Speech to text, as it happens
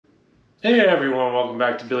Hey everyone, welcome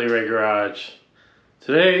back to Billy Ray Garage.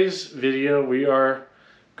 Today's video we are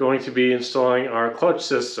going to be installing our clutch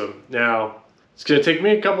system. Now, it's going to take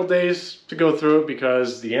me a couple days to go through it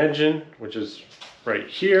because the engine, which is right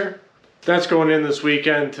here, that's going in this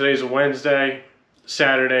weekend. Today's a Wednesday.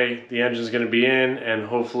 Saturday the engine's going to be in, and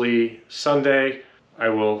hopefully Sunday I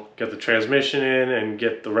will get the transmission in and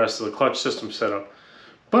get the rest of the clutch system set up.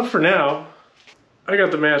 But for now, I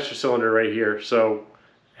got the master cylinder right here,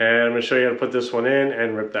 and I'm going to show you how to put this one in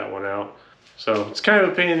and rip that one out. So it's kind of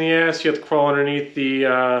a pain in the ass. You have to crawl underneath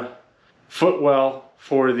the footwell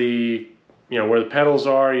for the, where the pedals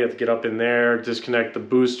are. You have to get up in there, disconnect the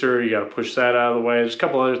booster. You got to push that out of the way. There's a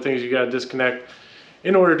couple other things you got to disconnect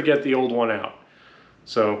in order to get the old one out.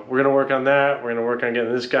 So we're going to work on that. We're going to work on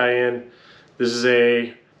getting this guy in. This is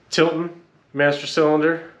a Tilton master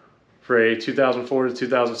cylinder for a 2004 to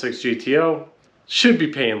 2006 GTO. Should be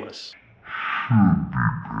painless.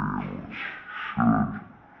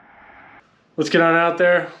 Let's get on out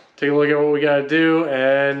there, take a look at what we got to do,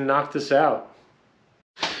 and knock this out.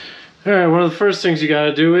 Alright, one of the first things you got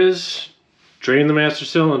to do is drain the master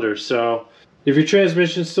cylinder. So if your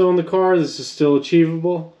transmission's still in the car, this is still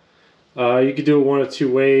achievable. You could do it one of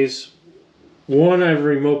two ways. One, I have a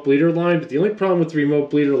remote bleeder line, but the only problem with the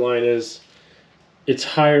remote bleeder line is it's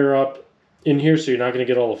higher up in here, so you're not going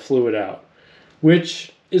to get all the fluid out,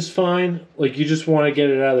 which is fine. Like, you just want to get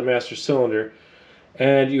it out of the master cylinder.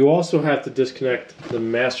 And you also have to disconnect the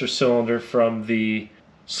master cylinder from the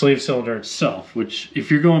slave cylinder itself, which, if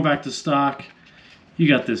you're going back to stock, you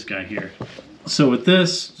got this guy here. So with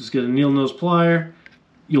this, just get a needle nose plier,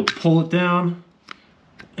 you'll pull it down,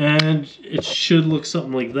 and it should look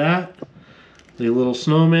something like that. The little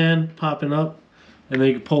snowman popping up, and then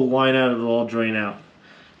you can pull the line out and it'll all drain out.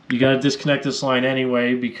 You got to disconnect this line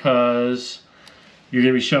anyway because you're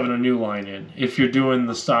going to be shoving a new line in if you're doing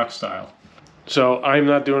the stock style. So I'm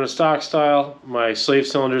not doing a stock style. My slave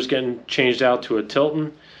cylinder is getting changed out to a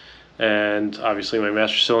Tilton, and obviously my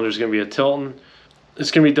master cylinder is going to be a Tilton.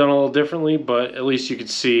 It's going to be done a little differently, but at least you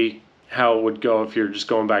could see how it would go if you're just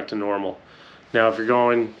going back to normal. Now if you're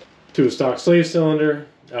going to a stock slave cylinder,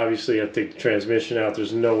 obviously you have to take the transmission out.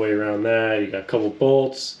 There's no way around that. You got a couple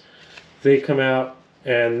bolts. They come out,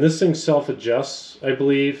 and this thing self-adjusts, I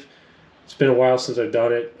believe. It's been a while since I've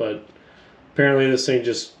done it, but apparently this thing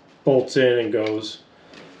just bolts in and goes.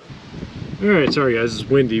 Alright, sorry guys, it's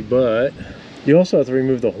windy, but you also have to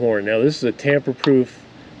remove the horn. Now this is a tamper-proof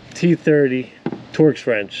T30 Torx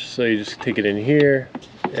wrench, so you just take it in here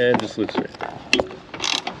and just loosen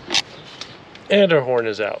it. And our horn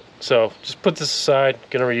is out. So just put this aside,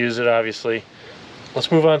 gonna reuse it obviously.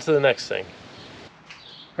 Let's move on to the next thing.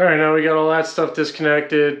 Alright, now we got all that stuff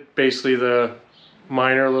disconnected, basically the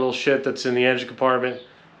minor little shit that's in the engine compartment.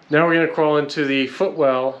 Now we're going to crawl into the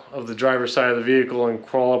footwell of the driver's side of the vehicle and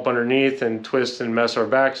crawl up underneath and twist and mess our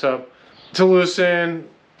backs up to loosen,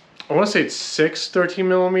 I want to say it's 6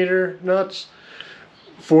 13mm nuts.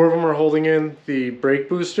 4 of them are holding in the brake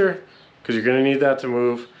booster because you're going to need that to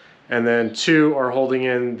move, and then 2 are holding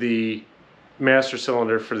in the master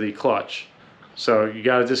cylinder for the clutch. So you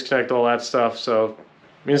got to disconnect all that stuff. So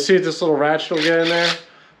you can see if this little ratchet will get in there.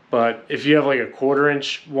 But if you have like a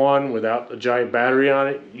 1/4-inch one without a giant battery on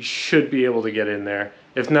it, you should be able to get in there.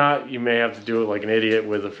 If not, you may have to do it like an idiot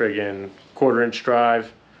with a friggin' 1/4-inch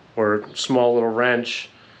drive or small little wrench.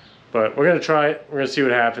 But we're gonna try it. We're gonna see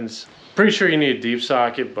what happens. Pretty sure you need a deep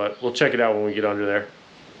socket, but we'll check it out when we get under there.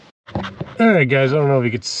 Alright guys, I don't know if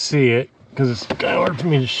you could see it because it's kind of hard for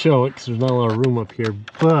me to show it because there's not a lot of room up here,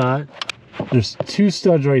 but there's 2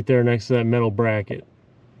 studs right there next to that metal bracket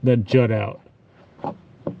that jut out.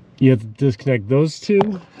 You have to disconnect those 2,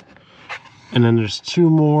 and then there's 2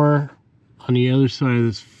 more on the other side of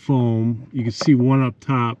this foam. You can see one up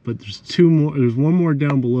top, but there's 2 more. There's 1 more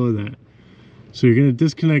down below that. So you're going to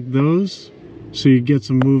disconnect those so you get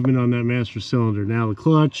some movement on that master cylinder. Now the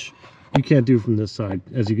clutch, you can't do from this side.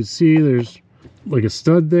 As you can see, there's like a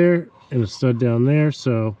stud there and a stud down there.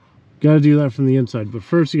 So got to do that from the inside. But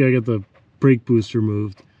first you got to get the brake booster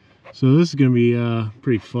moved. So this is going to be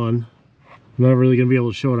pretty fun. I'm not really going to be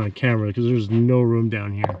able to show it on camera because there's no room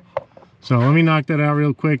down here. So let me knock that out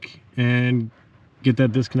real quick and get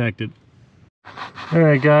that disconnected.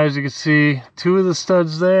 Alright guys, you can see 2 of the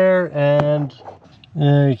studs there, and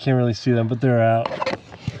you can't really see them, but they're out.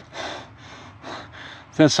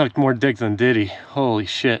 That sucked more dick than Diddy. Holy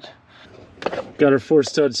shit. Got our 4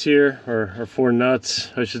 studs here, or 4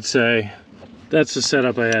 nuts, I should say. That's the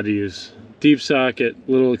setup I had to use. Deep socket,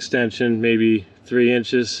 little extension, maybe 3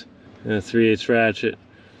 inches. And a 3/8 ratchet.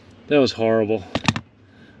 That was horrible.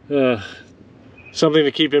 Something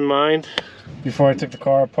to keep in mind before I took the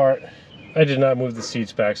car apart. I did not move the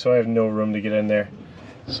seats back, so I have no room to get in there.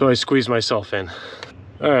 So I squeezed myself in.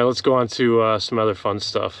 All right, let's go on to some other fun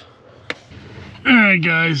stuff. All right,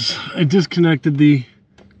 guys, I disconnected the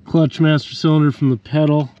clutch master cylinder from the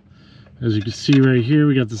pedal. As you can see right here,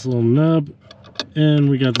 we got this little nub and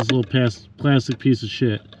we got this little plastic piece of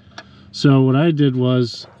shit. So what I did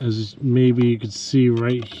was, as maybe you can see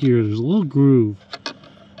right here, there's a little groove.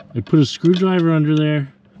 I put a screwdriver under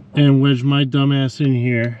there and wedged my dumbass in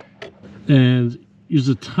here and used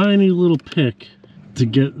a tiny little pick to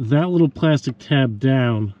get that little plastic tab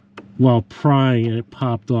down while prying, and it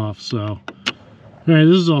popped off. So, all right,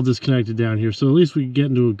 this is all disconnected down here, so at least we can get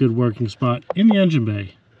into a good working spot in the engine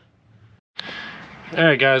bay. All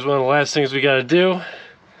right, guys, one of the last things we got to do,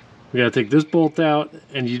 we got to take this bolt out,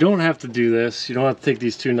 and you don't have to do this. You don't have to take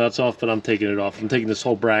these two nuts off, but I'm taking it off. I'm taking this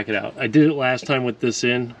whole bracket out. I did it last time with this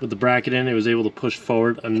in, with the bracket in. It was able to push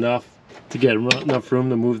forward enough to get enough room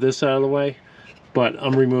to move this out of the way, but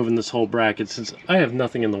I'm removing this whole bracket since I have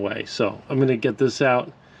nothing in the way. So I'm going to get this out,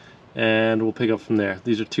 and we'll pick up from there.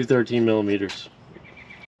 These are 2 13mm.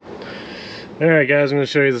 All right, guys, I'm going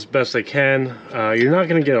to show you this best I can. You're not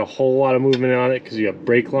going to get a whole lot of movement on it because you have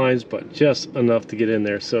brake lines, but just enough to get in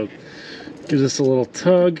there. So give this a little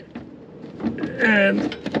tug,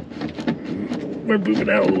 and we're moving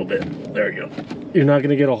out a little bit. There we go. You're not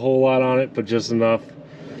going to get a whole lot on it, but just enough.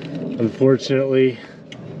 Unfortunately,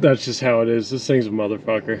 that's just how it is. This thing's a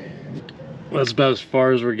motherfucker. That's about as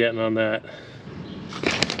far as we're getting on that.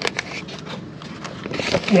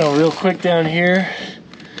 Now, real quick down here,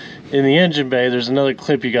 in the engine bay, there's another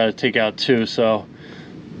clip you got to take out too. So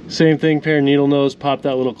same thing, pair of needle nose, pop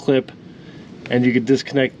that little clip, and you could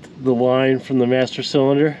disconnect the line from the master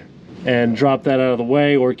cylinder and drop that out of the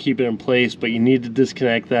way or keep it in place, but you need to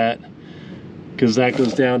disconnect that because that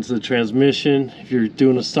goes down to the transmission. If you're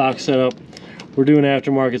doing a stock setup, we're doing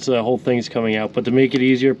aftermarket, so that whole thing's coming out. But to make it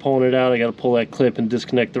easier pulling it out, I got to pull that clip and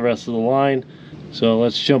disconnect the rest of the line. So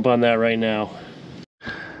let's jump on that right now.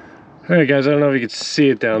 All right, guys, I don't know if you can see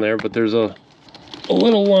it down there, but there's a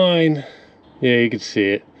little line. Yeah, you can see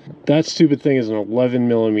it. That stupid thing is an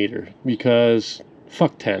 11mm because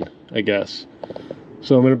fuck 10, I guess.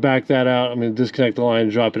 So I'm going to back that out. I'm going to disconnect the line,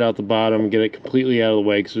 drop it out the bottom, and get it completely out of the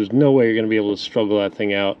way because there's no way you're going to be able to struggle that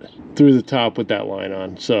thing out through the top with that line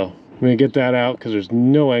on. So I'm going to get that out because there's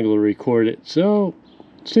no angle to record it. So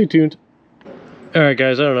stay tuned. All right,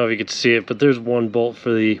 guys, I don't know if you can see it, but there's one bolt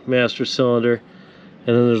for the master cylinder.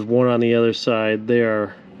 And then there's one on the other side. They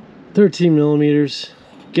are 13mm.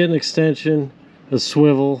 Get an extension, a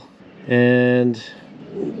swivel, and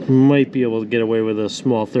might be able to get away with a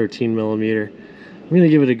small 13mm. I'm gonna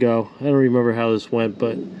give it a go. I don't remember how this went,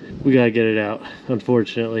 but we gotta get it out,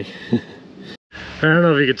 unfortunately. I don't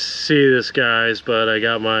know if you could see this, guys, but I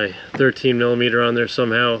got my 13mm on there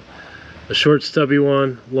somehow. A short stubby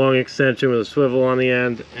one, long extension with a swivel on the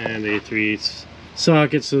end, and a 3/8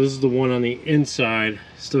 socket. So this is the one on the inside.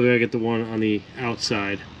 Still gotta get the one on the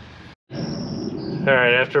outside. All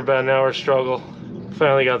right, after about an hour struggle,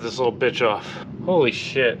 finally got this little bitch off. Holy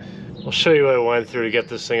shit. I'll show you what I went through to get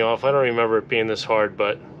this thing off. I don't remember it being this hard,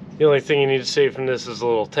 but the only thing you need to save from this is the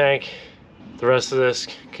little tank. The rest of this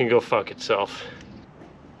can go fuck itself.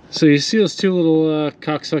 So you see those two little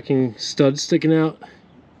cocksucking studs sticking out?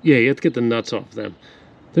 Yeah, you have to get the nuts off them.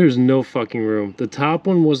 There's no fucking room. The top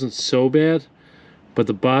one wasn't so bad, but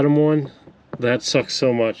the bottom one, that sucks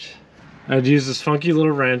so much. I'd use this funky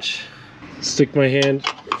little wrench, stick my hand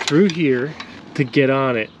through here to get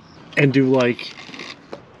on it, and do like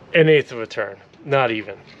 1/8 of a turn, not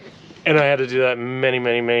even. And I had to do that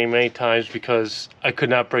many times because I could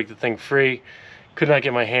not break the thing free, could not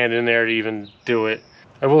get my hand in there to even do it.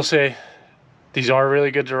 I will say, these are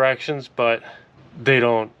really good directions, but they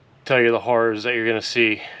don't tell you the horrors that you're gonna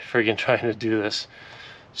see friggin' trying to do this.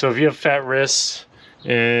 So if you have fat wrists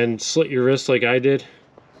and slit your wrists like I did,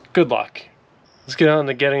 good luck. Let's get on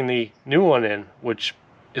to getting the new one in, which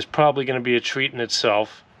is probably gonna be a treat in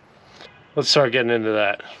itself. Let's start getting into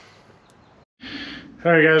that.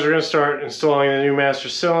 All right, guys, we're gonna start installing the new master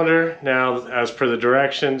cylinder. Now, as per the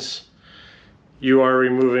directions, you are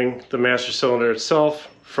removing the master cylinder itself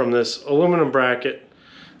from this aluminum bracket.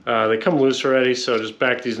 They come loose already, so just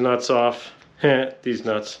back these nuts off. These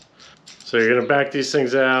nuts. So you're gonna back these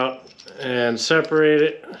things out and separate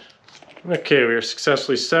it. Okay, we are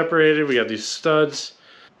successfully separated. We got these studs.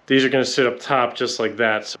 These are gonna sit up top just like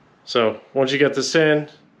that. So once you get this in,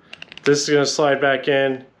 this is gonna slide back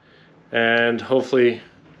in, and hopefully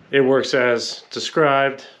it works as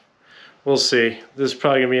described. We'll see. This is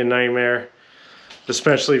probably gonna be a nightmare,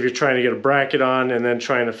 especially if you're trying to get a bracket on and then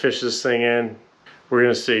trying to fish this thing in. We're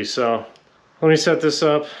gonna see. So let me set this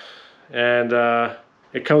up and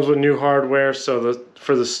it comes with new hardware. So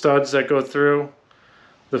for the studs that go through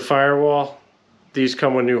the firewall, these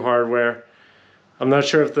come with new hardware. I'm not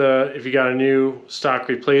sure if you got a new stock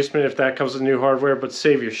replacement, if that comes with new hardware, but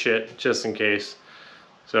save your shit just in case.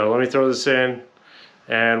 So let me throw this in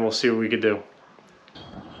and we'll see what we can do.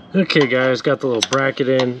 Okay guys, got the little bracket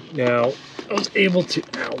in. Now I was able to,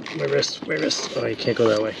 ow, my wrist, oh, you can't go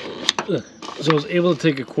that way. Ugh. So I was able to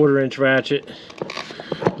take a 1/4" ratchet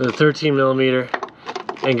with a 13mm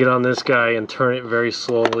and get on this guy and turn it very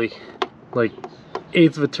slowly, like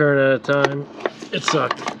 1/8 of a turn at a time. It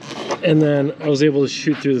sucked. And then I was able to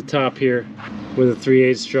shoot through the top here with a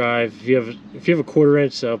 3/8 drive. If you have a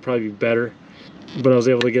 1/4", that'll probably be better. But I was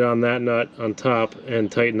able to get on that nut on top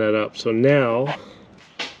and tighten that up. So now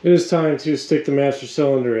it is time to stick the master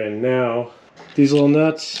cylinder in. Now these little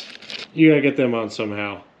nuts, you gotta get them on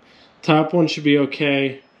somehow. Top one should be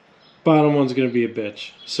okay. Bottom one's gonna be a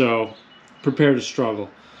bitch. So prepare to struggle.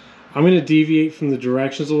 I'm gonna deviate from the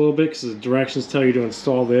directions a little bit because the directions tell you to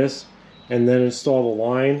install this and then install the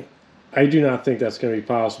line. I do not think that's going to be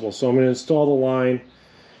possible. So I'm going to install the line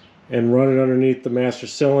and run it underneath the master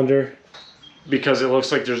cylinder because it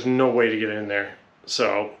looks like there's no way to get in there.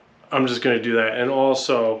 So I'm just going to do that. And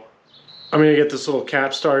also I'm going to get this little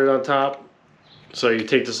cap started on top. So you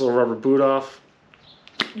take this little rubber boot off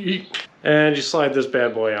and you slide this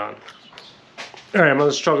bad boy on. All right, I'm going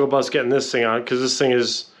to struggle bus getting this thing on because this thing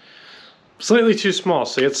is slightly too small.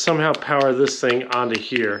 So you have to somehow power this thing onto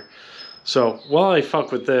here. So while I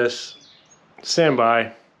fuck with this, stand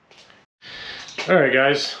by. Alright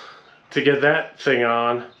guys, to get that thing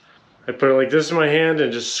on, I put it like this in my hand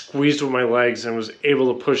and just squeezed with my legs and was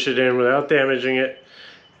able to push it in without damaging it.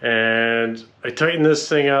 And I tightened this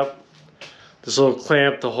thing up, this little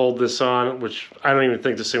clamp to hold this on, which I don't even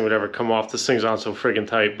think this thing would ever come off. This thing's on so friggin'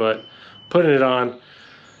 tight, but putting it on,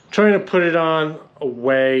 trying to put it on a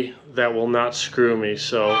way that will not screw me.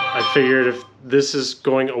 So I figured if this is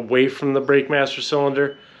going away from the brake master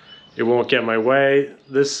cylinder, it won't get in my way.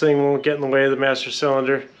 This thing won't get in the way of the master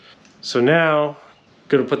cylinder. So now I'm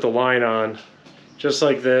gonna put the line on just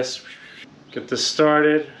like this. Get this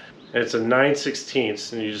started, and it's a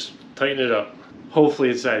 9/16 and you just tighten it up.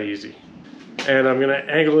 Hopefully it's that easy. And I'm gonna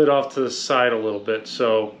angle it off to the side a little bit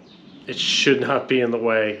so it should not be in the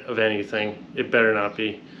way of anything. It better not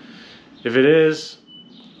be. If it is,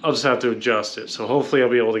 I'll just have to adjust it. So hopefully I'll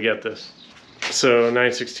be able to get this. So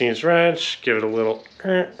 9/16 wrench, give it a little,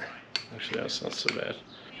 actually that's not so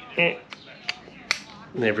bad.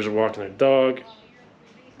 Neighbors are walking their dog.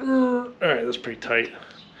 All right, that's pretty tight.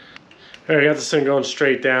 All right, I got this thing going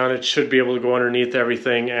straight down. It should be able to go underneath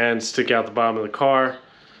everything and stick out the bottom of the car.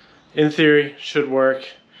 In theory, should work.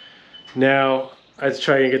 Now, I have to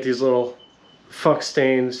try and get these little fuck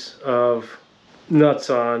stains of nuts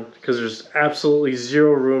on because there's absolutely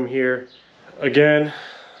zero room here. Again,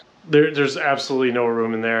 there's absolutely no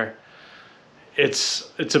room in there.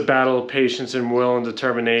 It's a battle of patience and will and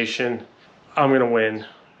determination. I'm gonna win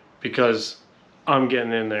because I'm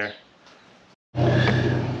getting in there.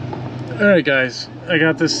 All right guys, I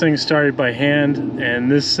got this thing started by hand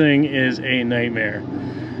and this thing is a nightmare.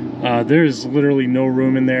 There's literally no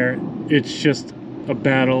room in there. It's just a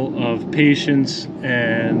battle of patience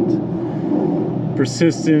and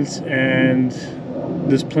persistence, and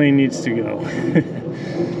this plane needs to go.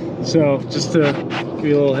 So just to give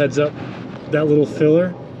you a little heads up, that little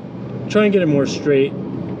filler, try and get it more straight.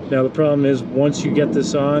 Now the problem is once you get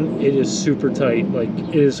this on, it is super tight. Like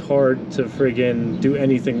it is hard to friggin' do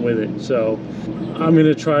anything with it. So I'm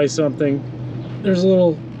gonna try something. There's a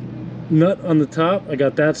little nut on the top. I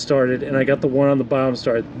got that started and I got the one on the bottom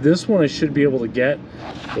started. This one I should be able to get.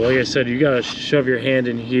 But like I said, you gotta shove your hand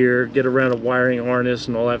in here, get around a wiring harness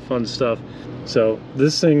and all that fun stuff. So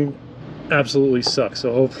this thing absolutely sucks.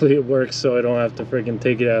 So hopefully it works so I don't have to freaking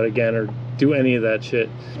take it out again or do any of that shit.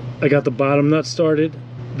 I got the bottom nut started.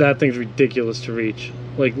 That thing's ridiculous to reach.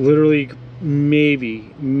 Like literally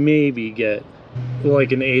maybe get like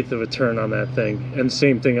 1/8 of a turn on that thing. And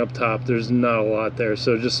same thing up top. There's not a lot there.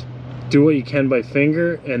 So just do what you can by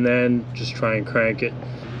finger and then just try and crank it.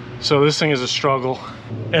 So this thing is a struggle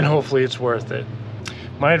and hopefully it's worth it.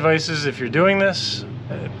 My advice is if you're doing this,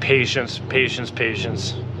 patience, patience,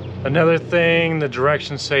 patience. Another thing, the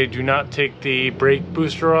directions say do not take the brake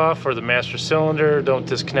booster off or the master cylinder. Don't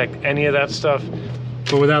disconnect any of that stuff.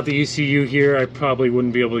 But without the ECU here, I probably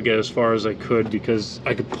wouldn't be able to get as far as I could because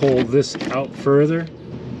I could pull this out further,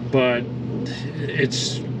 but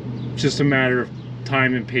it's just a matter of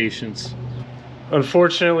time and patience.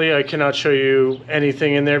 Unfortunately, I cannot show you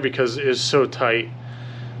anything in there because it is so tight.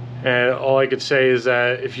 And all I could say is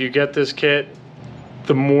that if you get this kit,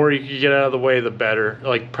 the more you can get out of the way, the better.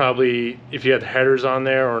 Like probably if you had headers on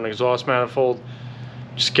there or an exhaust manifold,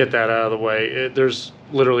 just get that out of the way. There's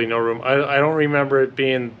literally no room. I don't remember it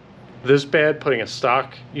being this bad putting a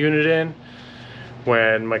stock unit in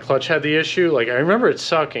when my clutch had the issue. Like I remember it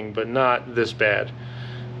sucking, but not this bad.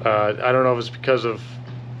 I don't know if it's because of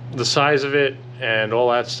the size of it and all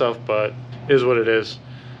that stuff, but it is what it is.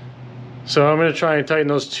 So I'm going to try and tighten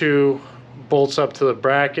those 2 bolts up to the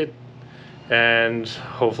bracket, and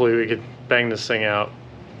hopefully we can bang this thing out.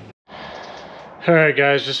 All right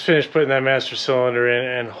guys, just finished putting that master cylinder in,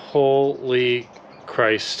 and holy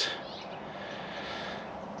Christ.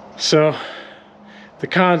 So the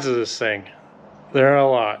cons of this thing, there are a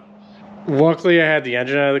lot. Luckily I had the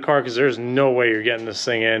engine out of the car, because there's no way you're getting this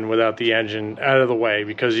thing in without the engine out of the way,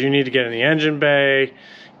 because you need to get in the engine bay,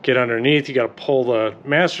 get underneath, you got to pull the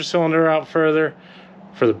master cylinder out further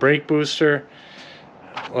for the brake booster.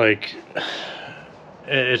 Like,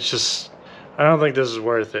 it's just, I don't think this is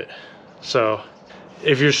worth it. So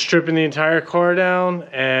if you're stripping the entire car down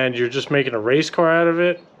and you're just making a race car out of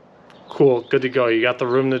it, cool, good to go. You got the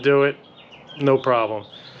room to do it, no problem.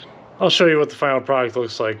 I'll show you what the final product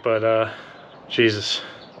looks like, but Jesus.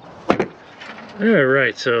 All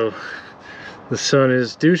right, so the sun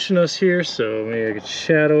is douching us here, so maybe I could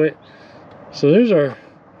shadow it. So there's our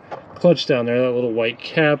clutch down there, that little white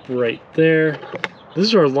cap right there. This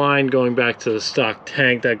is our line going back to the stock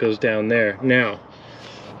tank that goes down there. Now,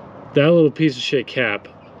 that little piece of shit cap,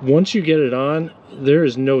 once you get it on, there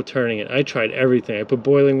is no turning it. I tried everything. I put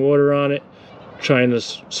boiling water on it, trying to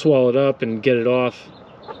swallow it up and get it off.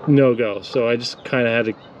 No go. So I just kind of had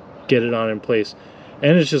to get it on in place,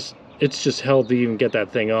 and it's just hell to even get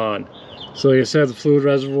that thing on. So like I said, the fluid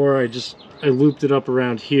reservoir, I looped it up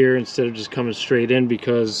around here instead of just coming straight in,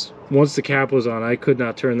 because once the cap was on, I could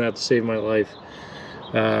not turn that to save my life.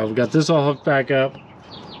 We got this all hooked back up,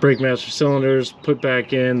 brake master cylinders put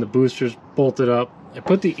back in, the boosters bolted up. I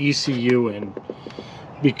put the ECU in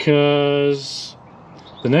because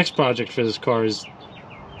the next project for this car is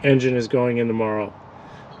engine is going in tomorrow.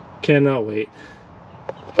 Cannot wait.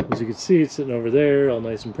 As you can see, it's sitting over there all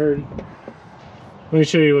nice and purty. Let me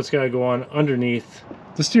show you what's got to go on underneath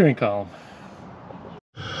the steering column.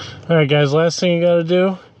 Alright guys, last thing you got to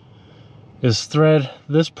do is thread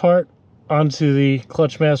this part onto the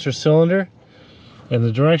clutch master cylinder, and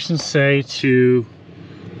the directions say to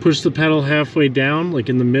push the pedal halfway down, like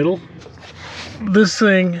in the middle. This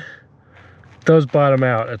thing does bottom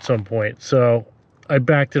out at some point, so I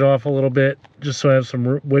backed it off a little bit just so I have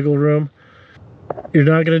some wiggle room. You're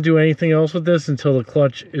not going to do anything else with this until the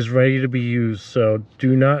clutch is ready to be used, so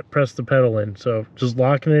do not press the pedal in. So just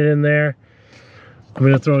locking it in there. I'm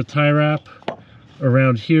going to throw a tie wrap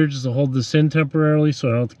around here just to hold this in temporarily so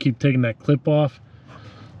I don't have to keep taking that clip off.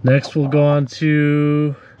 Next we'll go on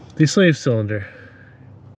to the slave cylinder.